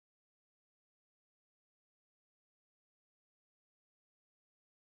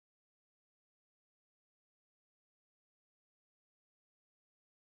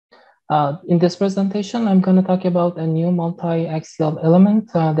In this presentation, I'm going to talk about a new multi-axial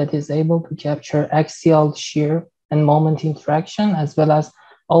element that is able to capture axial shear and moment interaction, as well as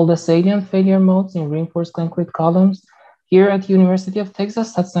all the salient failure modes in reinforced concrete columns. Here at the University of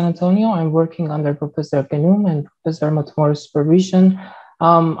Texas at San Antonio, I'm working under Professor Kenum and Professor Matomoru's supervision.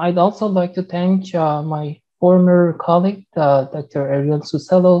 I'd also like to thank my former colleague, Dr. Ariel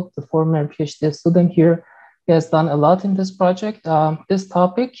Susello, the former PhD student here. He has done a lot in this project. This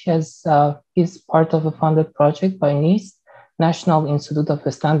topic is part of a funded project by NIST, National Institute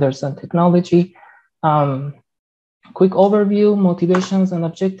of Standards and Technology. Quick overview, motivations and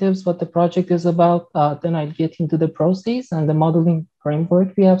objectives, what the project is about. Then I'll get into the process and the modeling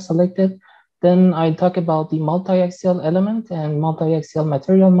framework we have selected. Then I talk about the multi-axial element and multi-axial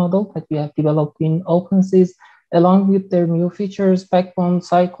material model that we have developed in OpenSys, along with their new features, backbone,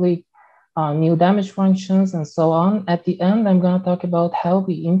 cyclic, new damage functions, and so on. At the end, I'm going to talk about how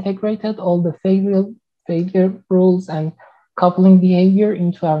we integrated all the failure rules and coupling behavior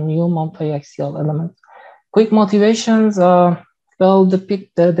into our new multi-axial element. Quick motivations. Well,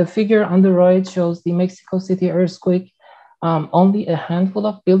 the figure on the right shows the Mexico City earthquake. Only a handful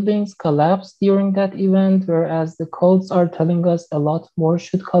of buildings collapsed during that event, whereas the codes are telling us a lot more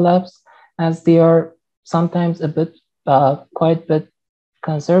should collapse, as they are sometimes a bit, quite a bit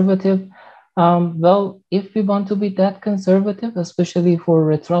conservative. Well, if we want to be that conservative, especially for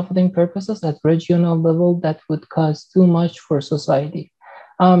retrofitting purposes at regional level, that would cost too much for society.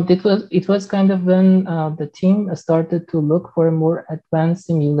 It was kind of when the team started to look for a more advanced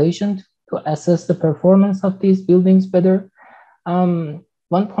simulation to assess the performance of these buildings better.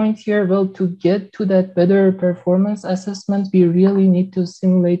 One point here, well, to get to that better performance assessment, we really need to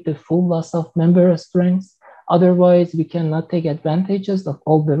simulate the full loss of member strengths. Otherwise, we cannot take advantages of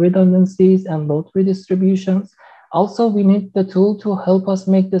all the redundancies and load redistributions. Also, we need the tool to help us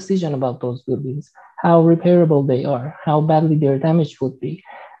make decisions about those buildings, how repairable they are, how badly their damage would be.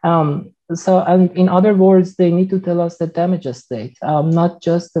 And in other words, they need to tell us the damage state, not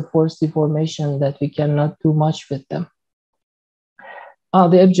just the force deformation that we cannot do much with them.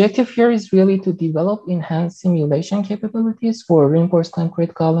 The objective here is really to develop enhanced simulation capabilities for reinforced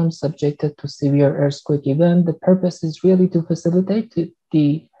concrete columns subjected to severe earthquake event. The purpose is really to facilitate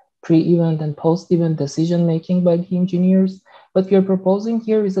the pre-event and post-event decision-making by the engineers. What we're proposing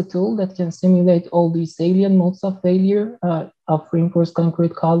here is a tool that can simulate all the salient modes of failure of reinforced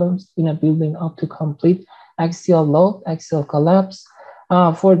concrete columns in a building up to complete axial load, axial collapse.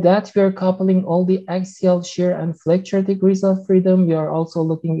 For that, we are coupling all the axial shear and flexure degrees of freedom. We are also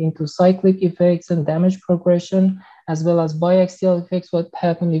looking into cyclic effects and damage progression, as well as biaxial effects, what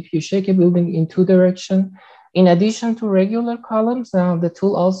happens if you shake a building in two directions. In addition to regular columns, the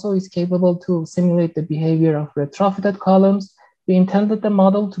tool also is capable to simulate the behavior of retrofitted columns. We intended the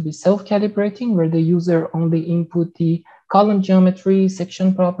model to be self-calibrating, where the user only input the column geometry,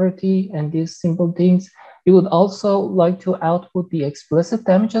 section property, and these simple things. We would also like to output the explicit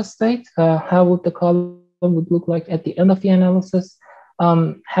damage state. How would the column would look like at the end of the analysis?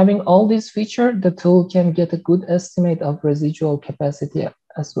 Having all these features, the tool can get a good estimate of residual capacity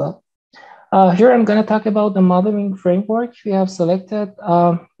as well. Here I'm going to talk about the modeling framework we have selected.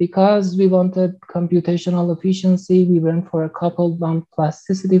 Because we wanted computational efficiency, we went for a coupled bump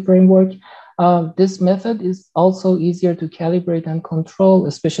plasticity framework. This method is also easier to calibrate and control,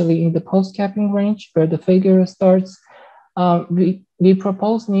 especially in the post-capping range where the failure starts. We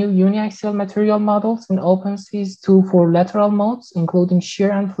propose new uniaxial material models in OpenSys, 2 for lateral modes, including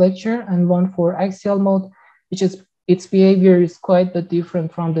shear and flexure, and 1 for axial mode, which is its behavior is quite a bit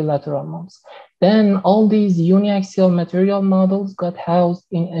different from the lateral modes. Then all these uniaxial material models got housed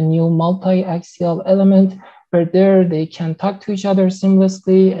in a new multi-axial element where there they can talk to each other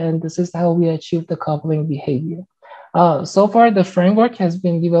seamlessly, and this is how we achieve the coupling behavior. So far, the framework has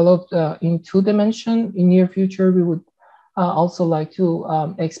been developed in 2 dimensions. In near future, we would also like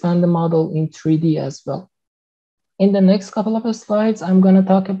to expand the model in 3D as well. In the next couple of slides, I'm going to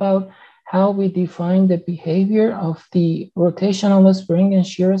talk about how we define the behavior of the rotational spring and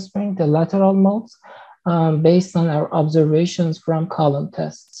shear spring, the lateral modes, based on our observations from column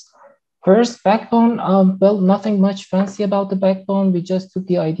tests. First, backbone, well, nothing much fancy about the backbone. We just took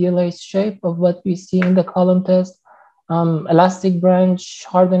the idealized shape of what we see in the column test. Elastic branch,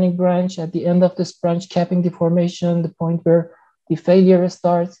 hardening branch, at the end of this branch, capping deformation, the point where the failure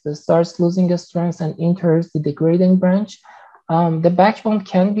starts losing its strength and enters the degrading branch. The backbone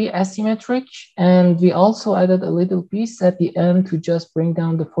can be asymmetric, and we also added a little piece at the end to just bring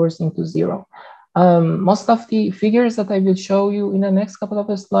down the force into 0. Most of the figures that I will show you in the next couple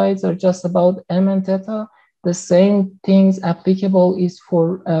of slides are just about M and theta. the same things applicable is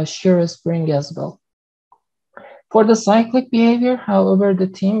for shear spring as well. For the cyclic behavior, however, the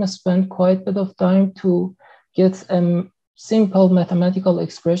team spent quite a bit of time to get a simple mathematical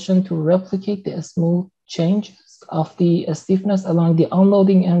expression to replicate the smooth changes of the stiffness along the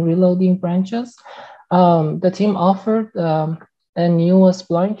unloading and reloading branches. The team offered a new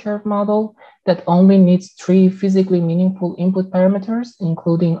spline curve model that only needs 3 physically meaningful input parameters,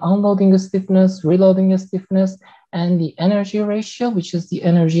 including unloading stiffness, reloading stiffness, and the energy ratio, which is the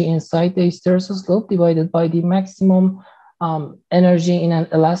energy inside the hysteresis loop divided by the maximum energy in an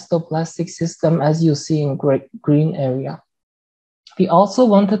elastoplastic system, as you see in green area. We also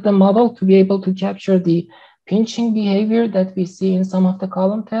wanted the model to be able to capture the pinching behavior that we see in some of the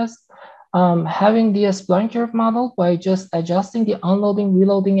column tests. Having the spline curve model, by just adjusting the unloading,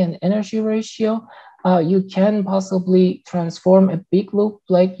 reloading, and energy ratio, you can possibly transform a big loop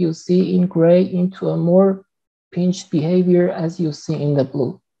like you see in gray into a more pinched behavior as you see in the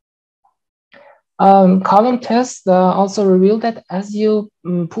blue. Column tests also revealed that as you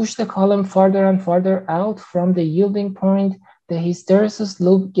push the column farther and farther out from the yielding point, the hysteresis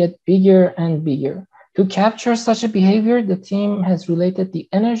loop gets bigger and bigger. To capture such a behavior, the team has related the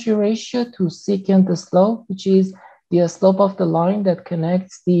energy ratio to secant slope, which is the slope of the line that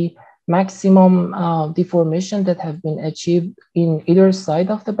connects the maximum deformation that have been achieved in either side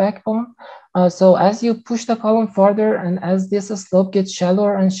of the backbone. So as you push the column farther and as this slope gets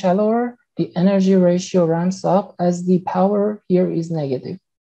shallower and shallower, the energy ratio ramps up as the power here is negative.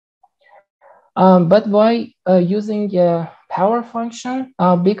 But by using a power function,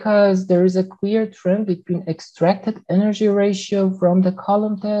 because there is a clear trend between extracted energy ratio from the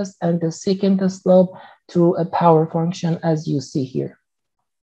column test and the secant slope through a power function, as you see here.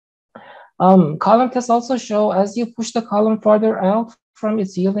 Column tests also show as you push the column farther out from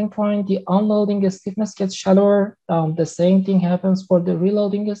its yielding point, the unloading stiffness gets shallower. The same thing happens for the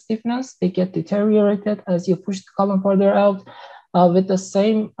reloading stiffness. They get deteriorated as you push the column farther out. With the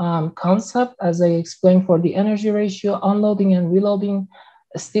same concept as I explained for the energy ratio, unloading and reloading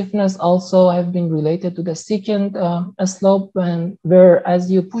stiffness also have been related to the secant slope, and where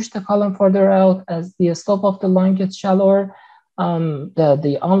as you push the column further out, as the slope of the line gets shallower,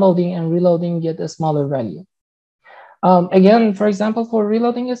 the unloading and reloading get a smaller value. Again, for example, for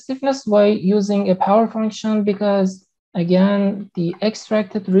reloading stiffness, by using a power function, because again, the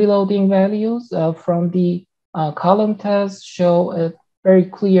extracted reloading values from the column test show a very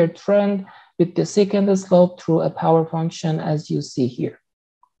clear trend with the secant slope through a power function, as you see here.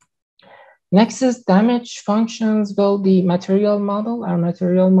 Next is damage functions. Well, the material model. Our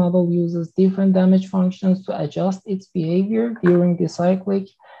material model uses different damage functions to adjust its behavior during the cyclic.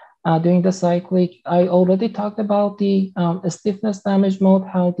 I already talked about the stiffness damage mode,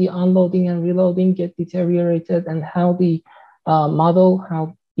 how the unloading and reloading get deteriorated, and how the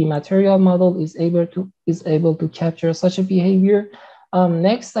material model is able to capture such a behavior.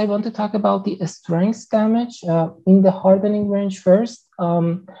 Next, I want to talk about the strength damage in the hardening range first.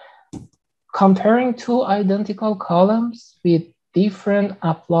 Comparing two identical columns with different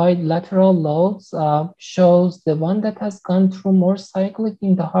applied lateral loads shows the one that has gone through more cyclic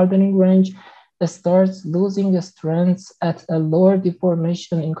in the hardening range starts losing the strength at a lower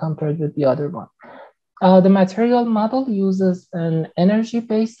deformation in compared with the other one. The material model uses an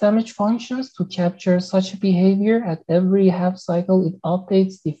energy-based damage functions to capture such behavior. At every half cycle, it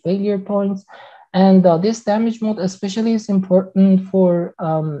updates the failure points. And this damage mode especially is important for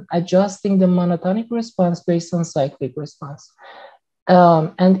adjusting the monotonic response based on cyclic response.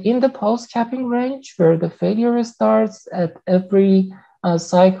 And in the post-capping range, where the failure starts at every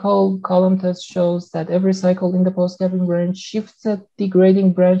cycle, column test shows that every cycle in the post-capping range shifts the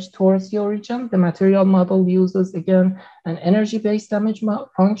degrading branch towards the origin. The material model uses, again, an energy-based damage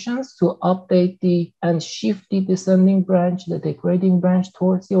functions to update and shift the descending branch, the degrading branch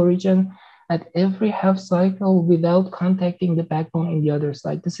towards the origin at every half cycle without contacting the backbone in the other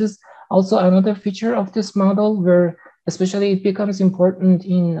side. This is also another feature of this model where especially it becomes important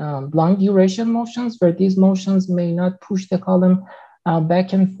in long duration motions, where these motions may not push the column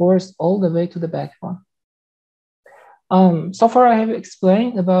back and forth all the way to the backbone. So far I have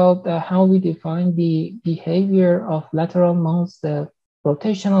explained about how we define the behavior of lateral modes, the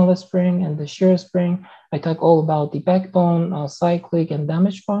rotational spring and the shear spring. I talk all about the backbone, cyclic, and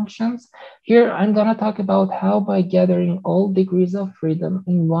damage functions. Here, I'm gonna talk about how by gathering all degrees of freedom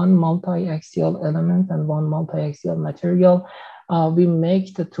in one multi-axial element and one multi-axial material, we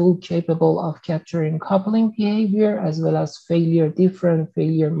make the tool capable of capturing coupling behavior as well as different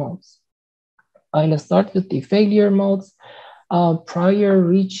failure modes. I'll start with the failure modes. Prior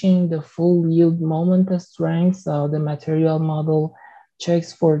reaching the full yield moment strength, the material model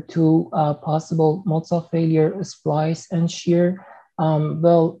checks for two possible modes of failure, splice and shear.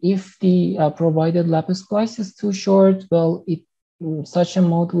 Well, if the provided lap splice is too short, well, such a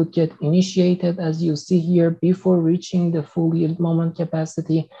mode would get initiated, as you see here, before reaching the full yield moment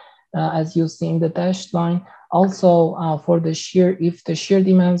capacity, as you see in the dashed line. Also, for the shear, if the shear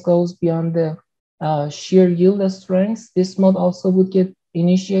demands goes beyond the shear yield strength, this mode also would get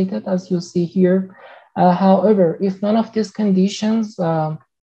initiated, as you see here. However, if none of these conditions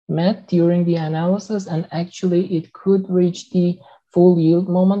met during the analysis, and actually it could reach the full yield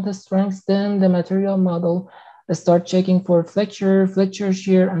moment strength, then the material model start checking for flexure, flexure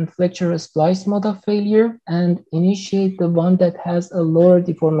shear, and flexure splice mode of failure, and initiate the one that has a lower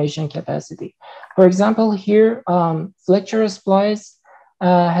deformation capacity. For example, here, flexure splice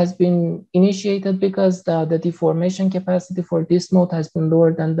has been initiated because the deformation capacity for this mode has been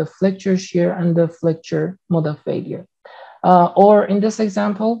lower than the flexure shear and the flexure mode of failure. Or in this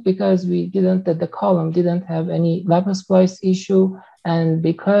example, because the column didn't have any lap splice issue, and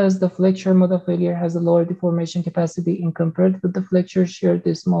because the flexure mode of failure has a lower deformation capacity in compared with the flexure shear,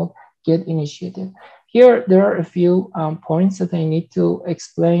 this mode get initiated. Here, there are a few points that I need to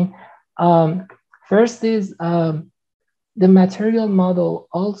explain. First is the material model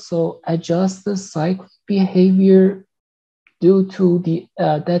also adjusts the cyclic behavior due to the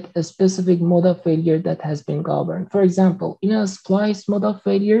that a specific mode of failure that has been governed. For example, in a splice mode of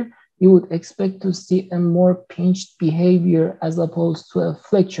failure, you would expect to see a more pinched behavior as opposed to a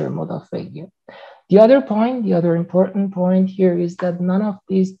flexure mode of failure. The other important point here is that none of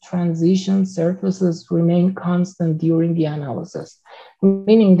these transition surfaces remain constant during the analysis,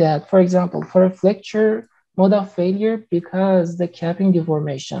 meaning that, for example, for a flexure mode of failure, because the capping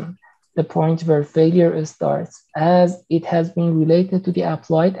deformation, the point where failure starts, as it has been related to the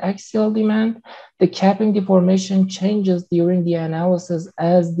applied axial demand, the capping deformation changes during the analysis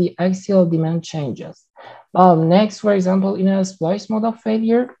as the axial demand changes. Next, for example, in a splice mode of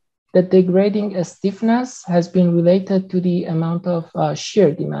failure, the degrading stiffness has been related to the amount of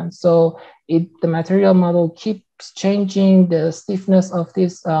shear demand. So the material model keeps changing the stiffness of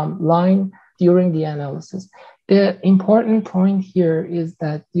this line during the analysis. The important point here is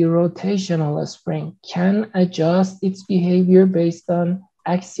that the rotational spring can adjust its behavior based on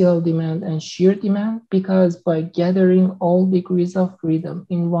axial demand and shear demand, because by gathering all degrees of freedom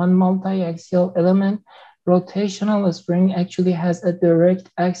in one multi-axial element, rotational spring actually has a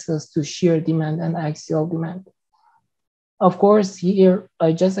direct access to shear demand and axial demand. Of course, here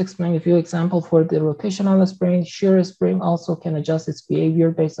I just explained a few examples for the rotational spring. Shear spring also can adjust its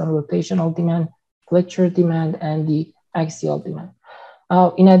behavior based on rotational demand, flexure demand, and the axial demand.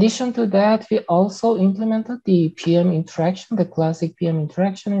 In addition to that, we also implemented the PM interaction, the classic PM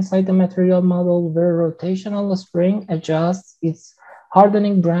interaction inside the material model, where rotational spring adjusts its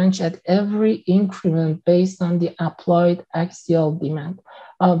hardening branch at every increment based on the applied axial demand.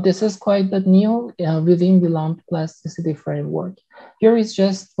 This is quite new within the lump plasticity framework. Here is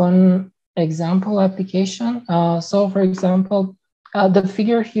just one example application. So for example, the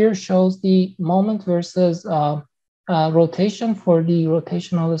figure here shows the moment versus rotation for the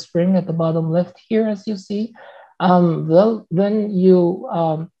rotational spring at the bottom left here, as you see. Well, when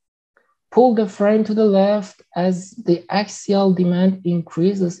you pull the frame to the left, as the axial demand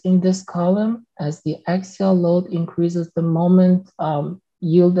increases in this column, as the axial load increases, the moment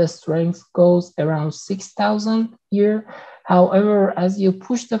yield strength goes around 6,000 here. However, as you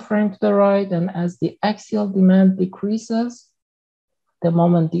push the frame to the right and as the axial demand decreases, the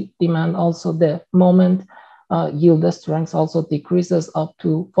moment demand also, the moment yield strength also decreases up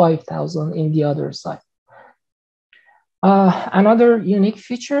to 5,000 in the other side. Another unique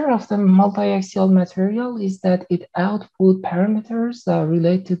feature of the multi-axial material is that it output parameters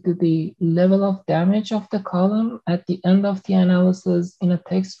related to the level of damage of the column at the end of the analysis in a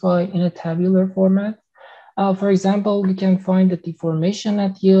text file in a tabular format. For example, we can find the deformation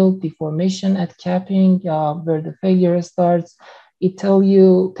at yield, deformation at capping, where the failure starts. It tells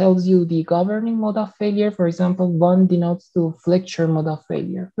you the governing mode of failure. For example, 1 denotes the flexure mode of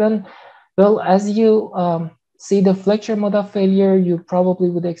failure. Well, as you see the flexure mode of failure, you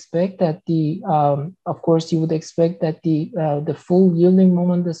probably would expect that of course, you would expect that the full yielding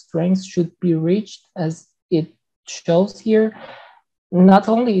moment, the strength should be reached as it shows here. Not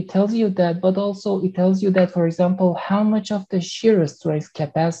only it tells you that, but also it tells you that, for example, how much of the shear strength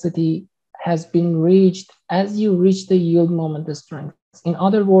capacity has been reached as you reach the yield moment strength. In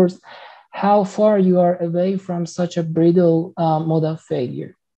other words, how far you are away from such a brittle mode of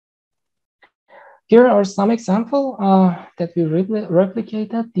failure. Here are some examples that we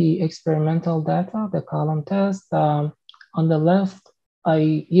replicated the experimental data, the column test. On the left,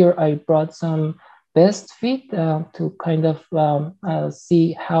 here I brought some best fit to kind of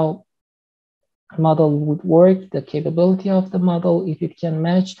see how model would work, the capability of the model, if it can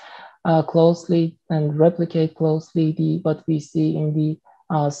match closely and replicate closely what we see in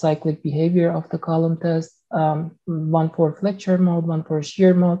the cyclic behavior of the column test, one for flexure mode, one for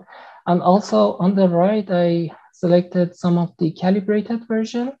shear mode. And also on the right, I selected some of the calibrated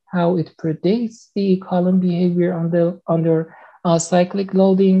version, how it predicts the column behavior under cyclic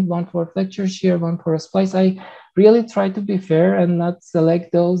loading, one for flexure shear, one for a splice. I really try to be fair and not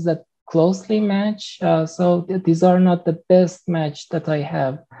select those that closely match. So these are not the best match that I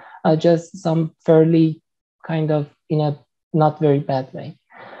have, just some fairly kind of in a not very bad way.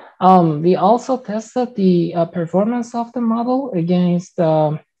 We also tested the performance of the model against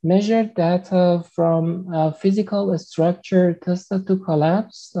measured data from physical structure tested to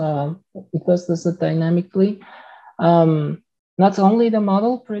collapse. It was tested dynamically. Not only the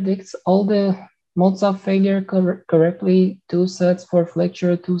model predicts all the modes of failure correctly, 2 sets for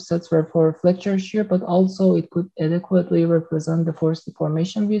flexure, 2 sets for flexure shear, but also it could adequately represent the force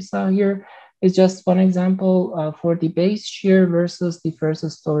deformation we saw here. It's just one example for the base shear versus the first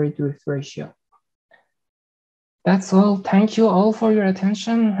story drift ratio. That's all. Thank you all for your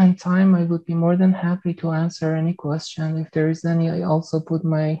attention and time. I would be more than happy to answer any question. If there is any, I also put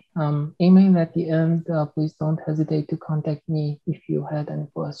my email at the end. Please don't hesitate to contact me if you had any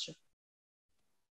question.